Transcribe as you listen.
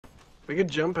We could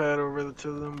jump pad over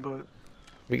to them, but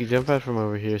We can jump out from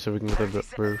over here so we can get the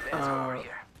roof.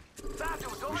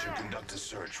 We should conduct a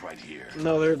search right here.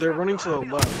 no, they're running to the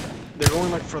left. They're going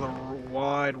like for the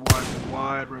wide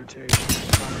rotation.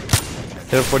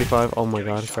 Hit a 45. Oh my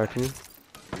god, it's cracking me.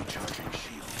 Recharging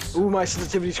shields. Ooh, my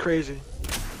sensitivity's crazy.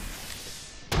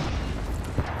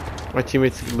 My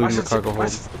teammates looting the cargo hold.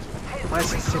 My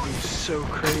sensitivity is so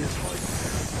crazy.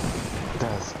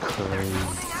 That's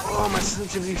crazy. Oh, my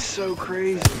sensitivity is so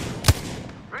crazy.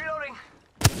 Reloading.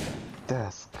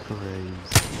 That's crazy.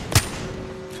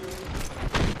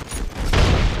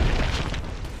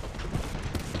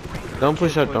 Don't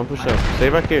push up, don't push up. Stay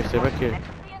back here, stay back here.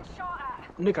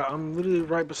 Nigga, I'm literally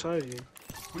right beside you.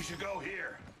 We should go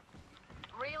here.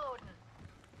 Reloading.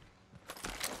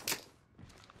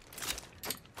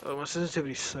 Oh, my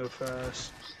sensitivity's so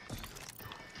fast.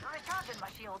 Recharging my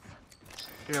shields.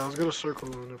 Yeah, let's go to circle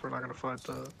if we're not gonna fight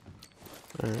that.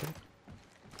 Alright.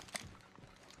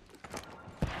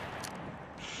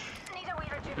 Need a wee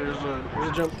There's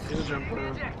a jump. There's a jump.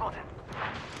 Eject button.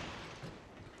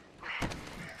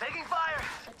 Taking fire.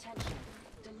 Attention.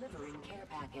 Delivering care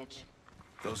package.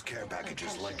 Those care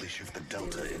packages likely shift the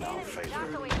delta in our favor.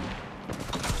 Blast away.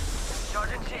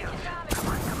 Charging shields. Come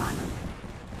on, come on.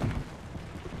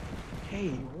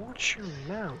 Hey, watch your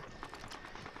mouth.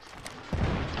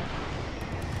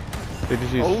 They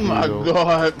just use Oh my shield.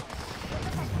 god.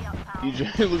 Protect me up, pal.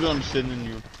 DJ, look I'm sending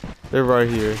you. They're right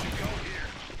here.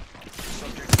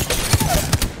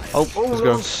 Oh, Oh, let's that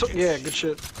go. was so, yeah, good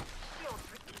shit.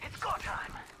 It's go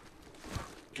time.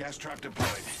 Gas trap deployed.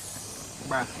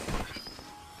 Bruh.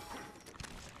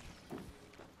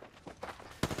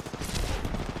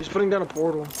 He's putting down a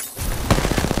portal.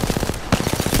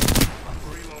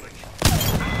 Reloading.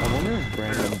 I wonder if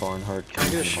Brandon Barnhart Can I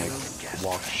can get a just, shield? like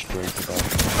walk straight to that.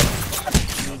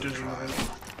 He just removed it.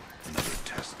 Another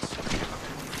test subject.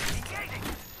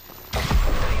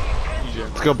 DJ.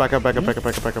 Let's go back up, back up, back up,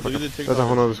 back up, back up. Look at the That's a TikTok.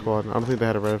 whole nother squad. I don't think they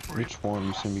had a rev. Which one?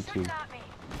 You sent me two.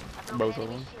 Both of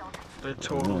them. They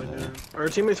totally did. Our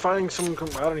teammate's fighting someone.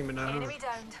 I don't even know. Enemy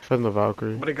downed. From the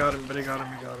Valkyrie. But he got him. He got him.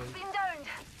 Been downed.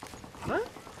 What?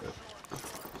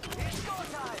 It's go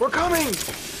time. We're coming.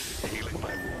 Healing my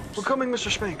wounds. We're coming,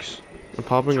 Mr. Spanks. I'm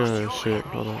popping a shit.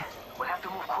 Hold on. We'll have to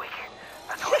move quick.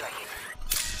 That's how I like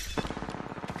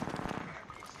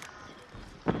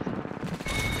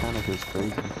it. Kind of is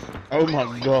crazy. Oh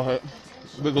my god.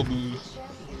 Little booze.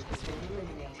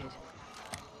 Eliminated.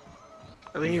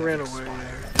 I think he ran away.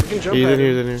 Yeah. We can jump He's at in here,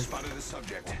 he's him. in here. Spotted the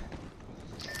subject. Hit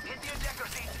the ejector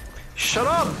seat. Shut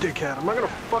up, dickhead. I'm not gonna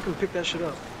fucking pick that shit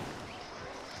up.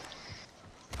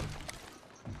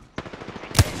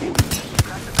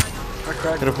 I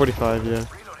cracked Hit a him. 45, yeah. Reloading.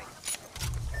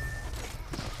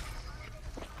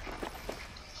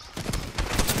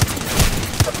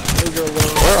 Hey, you're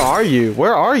alone. Where are you?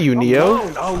 Where are you, Neo?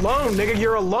 Alone, nigga.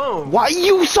 You're alone. Why?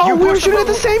 You saw You we were pushed shooting him at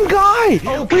the over. same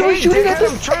guy! Okay, we were shooting at dickhead,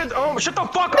 the I'm trying to. Oh, shut the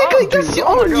fuck Nigga, up, that's dude.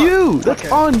 Oh my on God. you! That's Okay.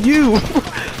 on you!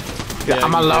 Yeah,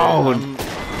 I'm alone!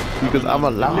 Because I'm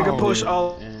alone. Nigga, push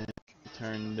all. And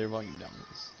turn their volume down.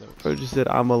 So, Bro just said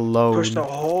I'm alone. Pushed the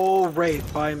whole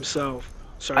Wraith by himself.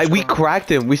 Starts We crying.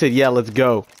 cracked him. We said, yeah, let's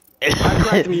go. I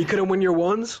cracked him. You couldn't win your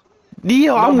ones.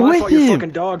 Neo, Not I'm my with fault, you're him!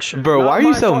 fucking dog shit. Bro, Not why are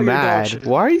you my so fault, you're dog mad? shit.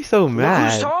 Why are you so Look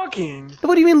mad? who's talking.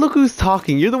 What do you mean, look who's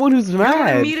talking? You're the one who's You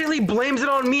mad. immediately blames it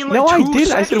on me in like No, 2 I didn't.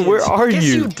 seconds. I said, where are yes,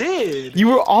 you? you did.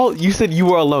 You said you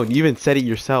were alone. You even said it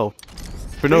yourself.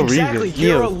 For no Exactly, reason.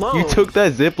 you're Neo, alone. you took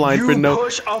that zip line You for no.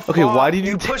 push a Okay, why fight. did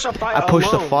you? You push a fight I pushed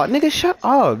alone. the fought. Nigga, shut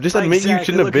up. Just admit you Exactly,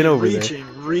 shouldn't have look, been you're over reaching,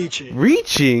 there. Reaching.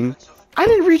 Reaching? I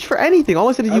didn't reach for anything. All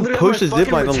I said is I you literally pushed the have my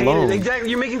zip line fucking retainer. alone. Exactly.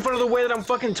 You're making fun of the way that I'm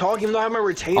fucking talking, even though I have my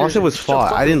retainer. All I said was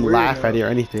fought. I didn't laugh at you or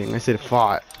anything. I said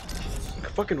fought.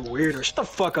 Fucking weirdo. Shut the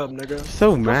fuck up, nigga.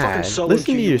 So Go mad. fucking solo Listen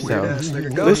to queue, you yourself. weird-ass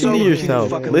nigga. Go Listen to solo queue, you yourself.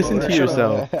 fucking Listen to loser. Shut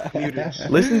yourself. up. Muted.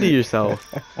 Listen to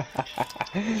yourself.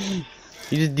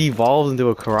 You just devolves into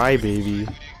a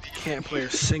crybaby. Can't play a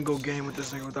single game with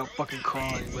this nigga without fucking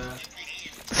crying, man.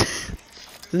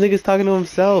 This nigga's talking to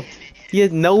himself. He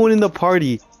has no one in the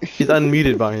party. He's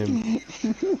unmuted by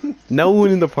him. No one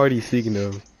in the party is speaking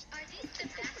to him.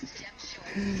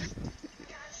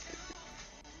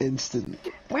 Instant.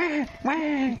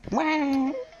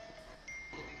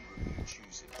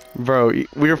 Bro,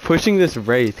 we were pushing this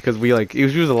Wraith because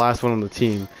she was the last one on the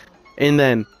team. And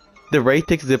then the Wraith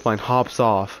takes the zipline, hops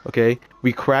off, okay?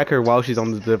 We crack her while she's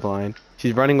on the zipline.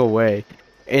 She's running away.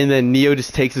 And then Neo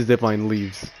just takes the zipline and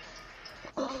leaves.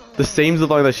 The same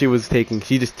zipline that she was taking,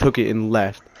 she just took it and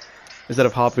left. Instead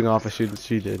of hopping off as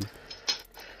she did.